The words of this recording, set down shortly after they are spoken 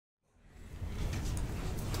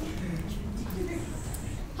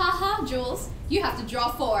Well, Jules, you have to draw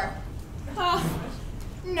 4.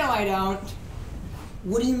 No, I don't.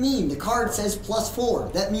 What do you mean? The card says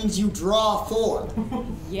 +4. That means you draw 4.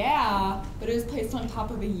 Yeah, but it was placed on top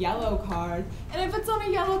of a yellow card. And if it's on a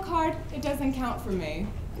yellow card, it doesn't count for me.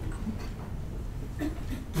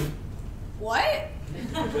 What?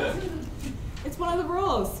 It's one of the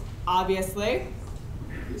rules, obviously.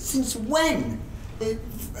 Since when?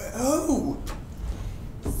 Who?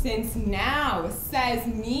 Since now, says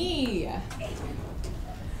me.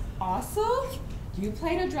 Also, you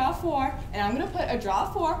played a draw 4, and I'm gonna put a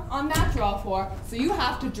draw 4 on that draw 4, so you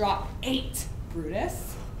have to draw 8,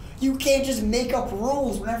 Brutus. You can't just make up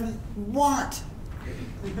rules whenever you want.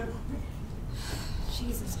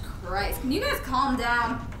 Jesus Christ, can you guys calm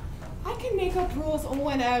down? I can make up rules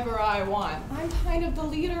whenever I want. I'm kind of the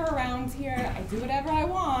leader around here. I do whatever I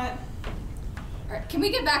want. All right, can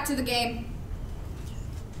we get back to the game?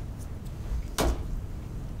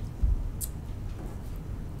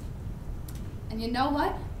 And you know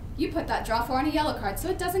what? You put that draw 4 on a yellow card, so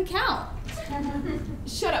it doesn't count.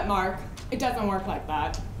 Shut up, Mark. It doesn't work like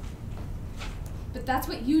that. But that's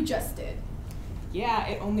what you just did. Yeah,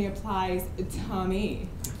 it only applies to me.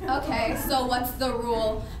 Okay, so what's the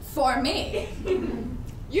rule for me?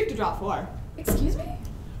 You have to draw 4. Excuse me?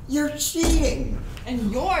 You're cheating.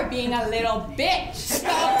 And you're being a little bitch.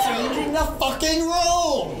 Stop changing the fucking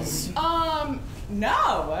rules.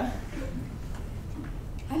 No.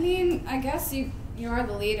 I mean, I guess you are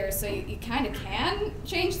the leader, so you kind of can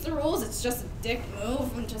change the rules. It's just a dick move,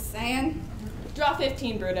 I'm just saying. Draw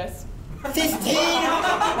 15, Brutus. 15?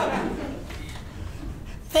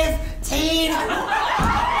 15? 15?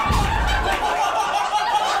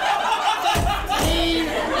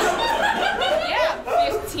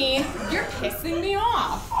 Yeah, 15. You're pissing me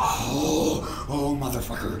off. Oh,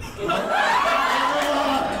 motherfucker.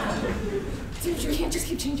 Dude, you can't just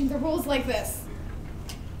keep changing the rules like this.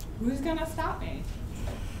 Who's gonna stop me?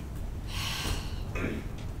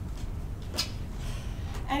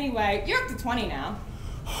 Anyway, you're up to 20 now.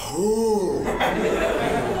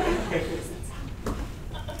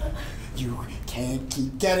 You can't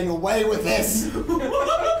keep getting away with this.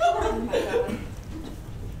 Oh my God.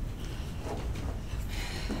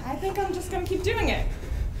 I think I'm just gonna keep doing it.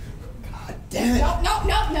 God damn it. No.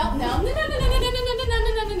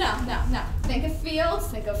 Think of fields,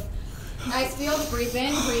 think of nice fields, breathe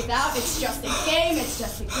in, breathe out. It's just a game, it's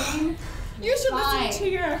just a game. You should Fine. listen to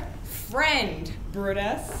your friend,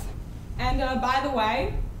 Brutus. And by the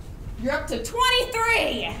way, you're up to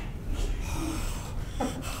 23!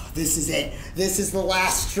 This is it. This is the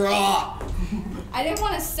last straw. I didn't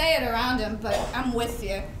want to say it around him, but I'm with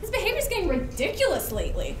you. His behavior's getting ridiculous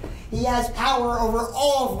lately. He has power over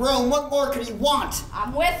all of Rome. What more could he want?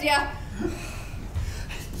 I'm with you.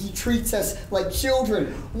 He treats us like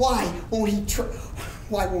children. Why won't he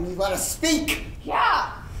let us speak?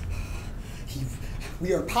 Yeah.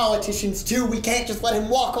 We are politicians too. We can't just let him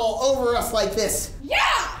walk all over us like this.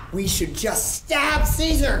 Yeah. We should just stab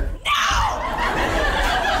Caesar. No!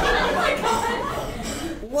 Oh my God.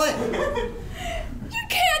 What? You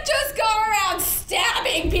can't just go around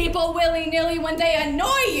stabbing people willy-nilly when they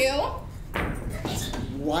annoy you.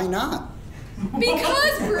 Why not?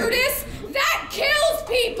 Because, Brutus, that kills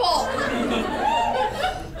people.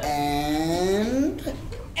 And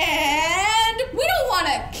We don't want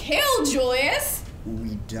to kill Julius.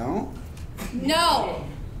 we don't? No.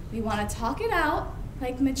 We want to talk it out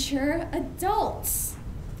like mature adults.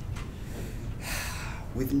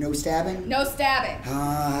 With no stabbing? No stabbing.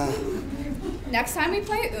 Next Next time we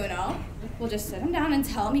play Uno, we'll just sit him down and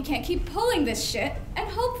tell him he can't keep pulling this shit, and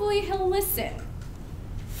hopefully he'll listen.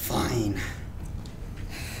 Fine.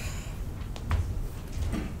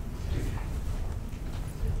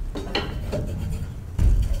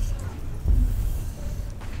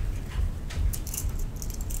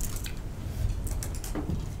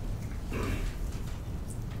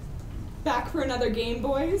 Back for another game,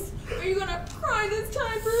 boys? Are you gonna cry this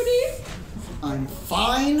time, Rudy? I'm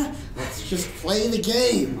fine. Let's just play the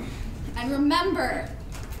game. And remember,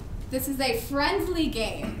 this is a friendly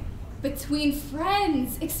game between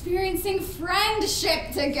friends experiencing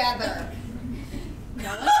friendship together. No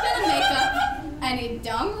one's gonna make up any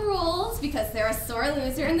dumb rules because they're a sore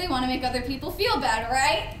loser and they want to make other people feel bad,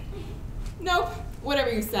 right? Nope.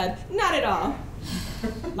 Whatever you said. Not at all.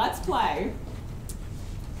 Let's play.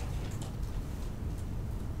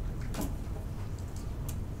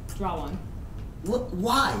 Draw one.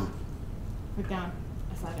 Why? Put down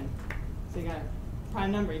a 7. So you gotta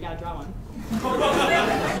prime number, you gotta draw one.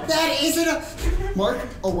 That isn't a... Mark,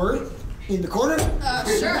 a word in the corner?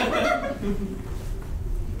 Sure.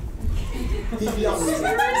 He'd be on the Get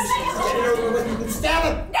it over with and stab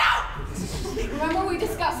him! No! Remember we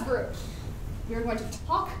discussed group. We're going to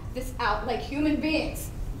talk this out like human beings.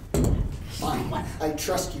 Fine, I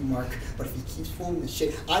trust you, Mark, but if he keeps pulling this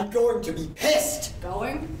shit, I'm going to be pissed!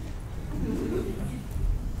 Going?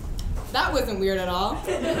 That wasn't weird at all.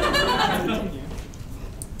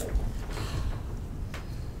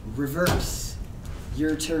 Reverse.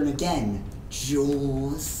 Your turn again,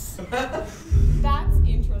 Jules. That's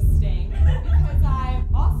interesting, because I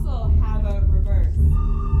also have a reverse.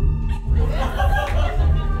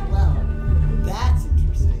 Well, that's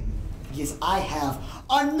interesting, because I have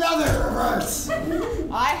another reverse!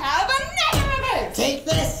 I have another reverse! Take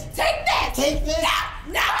this! Take this! Take this!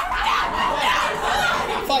 No!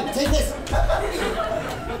 Fine, take this!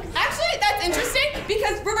 Actually, that's interesting,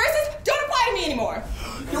 because reverses don't apply to me anymore.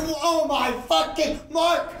 Oh my fucking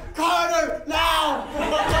Mark Carter, now!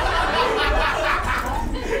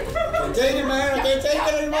 Can't take it, man. I can't take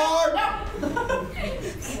it anymore. No!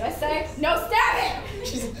 Did I say no stabbing?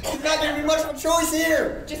 She's not gonna be much of a choice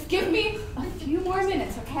here. Just give me a few more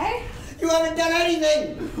minutes, okay? You haven't done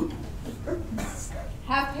anything.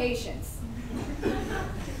 Have patience.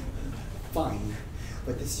 Fine,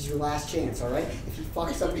 but this is your last chance, all right? If he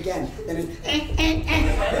fucks up again, then it's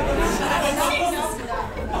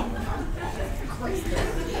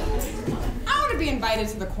I want to be invited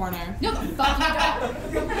to the corner. No, the fuck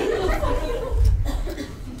you don't.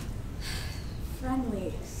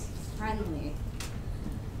 Friendly.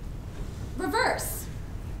 Reverse.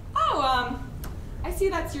 Oh, I see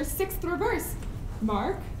that's your 6th reverse.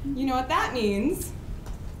 Mark, you know what that means?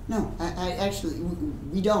 No, I actually,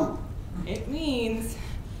 we don't. It means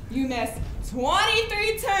you miss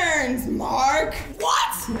 23 turns, Mark.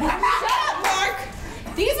 What? Shut up, Mark.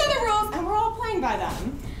 These are the rules, and we're all playing by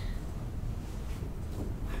them.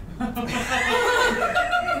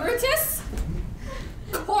 Brutus.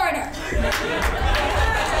 Corner.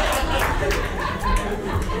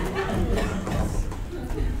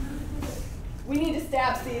 We need to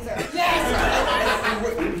stab Caesar.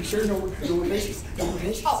 Yes! Sure, no relations. No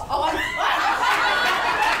relations.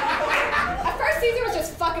 At first Caesar was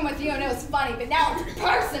just fucking with you and it was funny, but now it's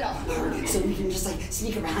personal. So we can just like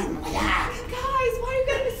sneak around him like that. Guys, why are you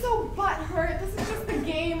getting so butthurt? This is just the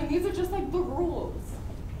game, and these are just like the rules.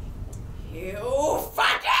 You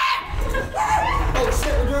fucking! Oh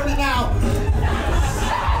shit, we're doing it now.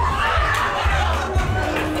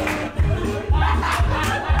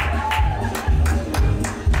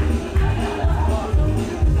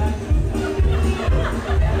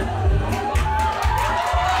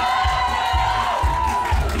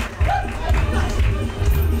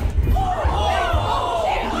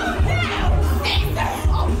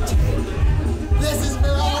 This is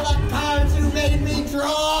for all the cards you made me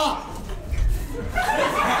draw.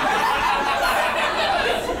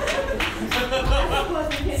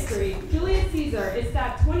 In history, Julius Caesar is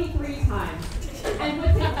stabbed 23 times. And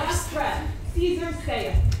with his last breath, Caesar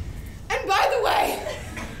saith, And by the way,